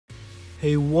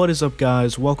Hey, what is up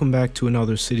guys? Welcome back to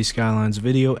another Cities Skylines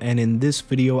video, and in this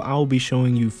video I'll be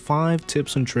showing you 5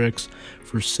 tips and tricks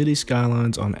for Cities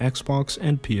Skylines on Xbox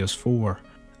and PS4.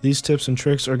 These tips and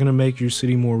tricks are going to make your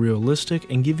city more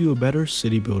realistic and give you a better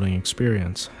city building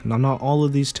experience. Now, not all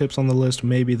of these tips on the list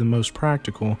may be the most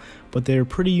practical, but they are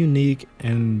pretty unique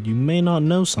and you may not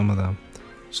know some of them.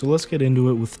 So let's get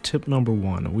into it with tip number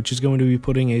 1, which is going to be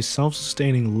putting a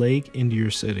self-sustaining lake into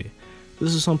your city.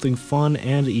 This is something fun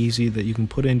and easy that you can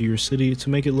put into your city to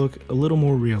make it look a little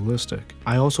more realistic.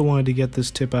 I also wanted to get this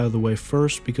tip out of the way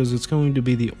first because it's going to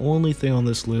be the only thing on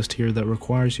this list here that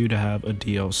requires you to have a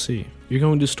DLC. You're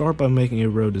going to start by making a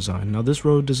road design. Now, this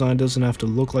road design doesn't have to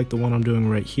look like the one I'm doing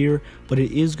right here, but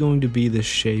it is going to be the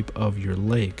shape of your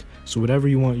lake. So whatever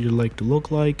you want your lake to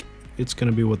look like, it's going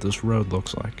to be what this road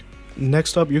looks like.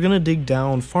 Next up, you're going to dig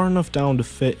down far enough down to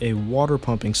fit a water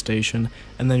pumping station,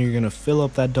 and then you're going to fill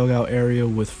up that dugout area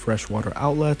with freshwater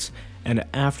outlets, and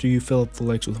after you fill up the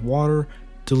lakes with water,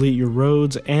 delete your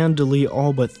roads and delete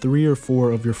all but 3 or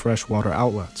 4 of your freshwater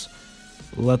outlets.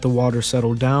 Let the water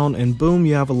settle down and boom,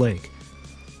 you have a lake.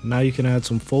 Now you can add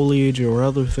some foliage or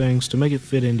other things to make it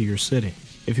fit into your city.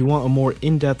 If you want a more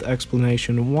in-depth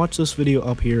explanation, watch this video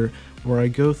up here where I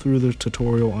go through the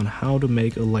tutorial on how to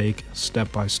make a lake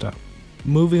step by step.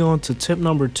 Moving on to tip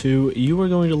number 2, you are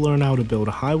going to learn how to build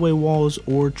highway walls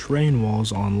or train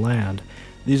walls on land.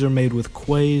 These are made with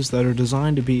quays that are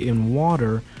designed to be in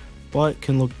water, but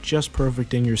can look just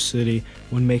perfect in your city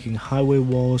when making highway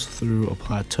walls through a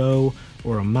plateau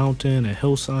or a mountain, a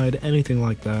hillside, anything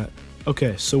like that.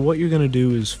 Okay, so what you're going to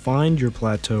do is find your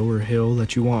plateau or hill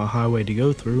that you want a highway to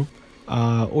go through,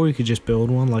 or you could just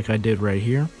build one like I did right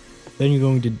here. Then you're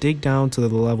going to dig down to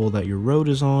the level that your road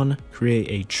is on, create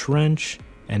a trench,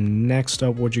 and next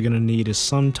up what you're going to need is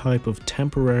some type of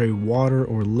temporary water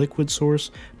or liquid source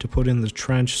to put in the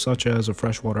trench, such as a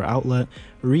freshwater outlet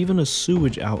or even a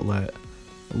sewage outlet.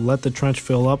 Let the trench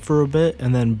fill up for a bit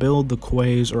and then build the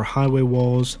quays or highway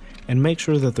walls and make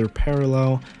sure that they're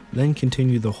parallel, then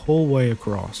continue the whole way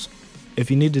across. If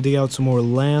you need to dig out some more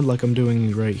land like I'm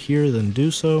doing right here, then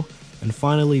do so, and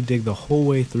finally dig the whole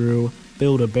way through,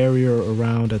 build a barrier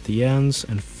around at the ends,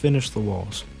 and finish the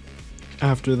walls.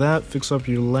 After that, fix up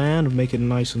your land, make it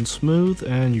nice and smooth,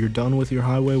 and you're done with your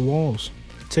highway walls.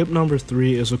 Tip number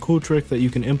 3 is a cool trick that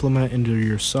you can implement into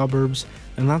your suburbs,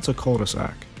 and that's a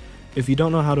cul-de-sac. If you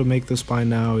don't know how to make this by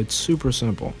now, it's super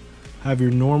simple. Have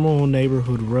your normal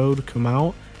neighborhood road come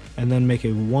out, and then make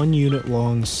a 1 unit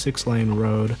long 6-lane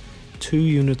road 2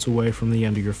 units away from the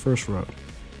end of your first road.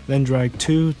 Then drag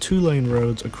 2 2-lane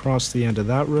roads across the end of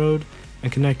that road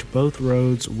and connect both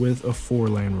roads with a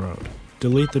 4-lane road.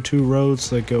 Delete the 2 roads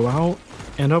that go out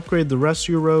and upgrade the rest of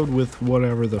your road with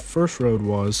whatever the first road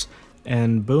was,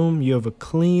 and boom, you have a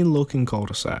clean looking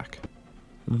cul-de-sac.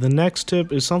 The next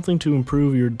tip is something to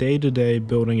improve your day-to-day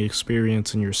building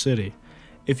experience in your city.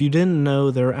 If you didn't know,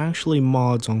 there are actually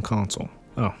mods on console.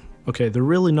 Oh, okay, they're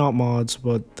really not mods,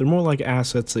 but they're more like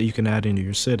assets that you can add into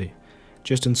your city.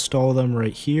 Just install them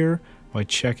right here by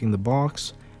checking the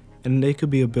box, and they could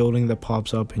be a building that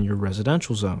pops up in your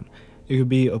residential zone. It could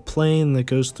be a plane that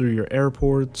goes through your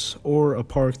airports, or a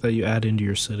park that you add into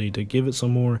your city to give it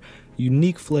some more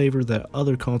unique flavor that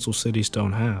other console cities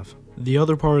don't have. The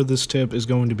other part of this tip is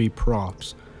going to be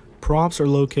props. Props are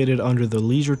located under the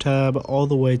leisure tab all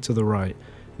the way to the right.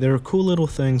 There are cool little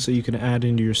things that you can add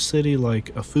into your city,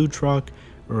 like a food truck,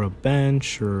 or a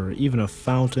bench, or even a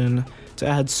fountain, to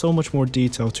add so much more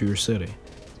detail to your city.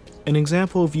 An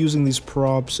example of using these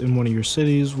props in one of your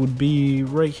cities would be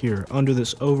right here, under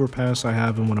this overpass I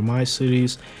have in one of my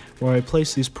cities, where I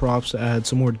place these props to add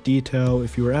some more detail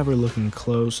if you were ever looking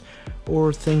close,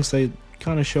 or things that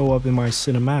kind of show up in my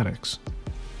cinematics.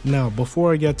 Now,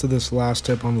 before I get to this last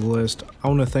tip on the list, I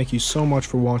want to thank you so much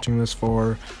for watching this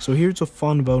far, so here's a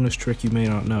fun bonus trick you may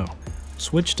not know.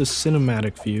 Switch to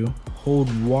cinematic view,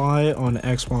 hold Y on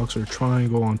Xbox or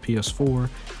triangle on PS4,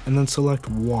 and then select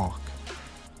walk.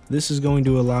 This is going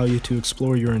to allow you to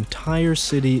explore your entire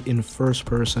city in first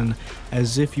person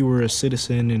as if you were a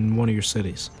citizen in one of your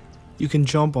cities. You can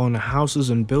jump on houses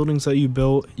and buildings that you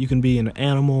built, you can be an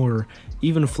animal, or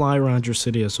even fly around your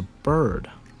city as a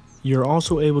bird. You're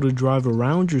also able to drive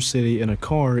around your city in a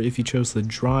car if you chose the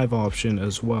drive option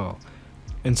as well.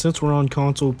 And since we're on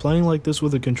console, playing like this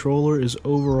with a controller is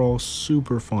overall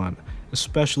super fun,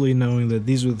 especially knowing that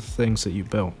these are the things that you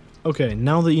built. Okay,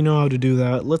 now that you know how to do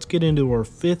that, let's get into our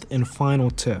 5th and final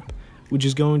tip, which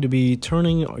is going to be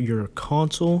turning your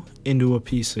console into a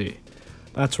PC.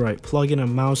 That's right, plug in a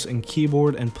mouse and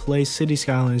keyboard and play Cities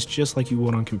Skylines just like you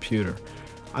would on computer.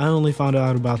 I only found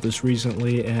out about this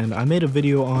recently and I made a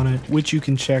video on it, which you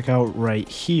can check out right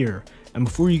here. And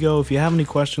before you go, if you have any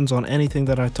questions on anything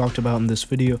that I talked about in this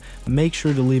video, make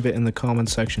sure to leave it in the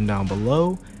comments section down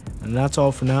below. And that's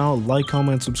all for now. Like,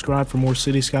 comment, and subscribe for more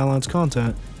Cities Skylines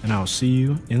content, and I'll see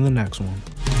you in the next one.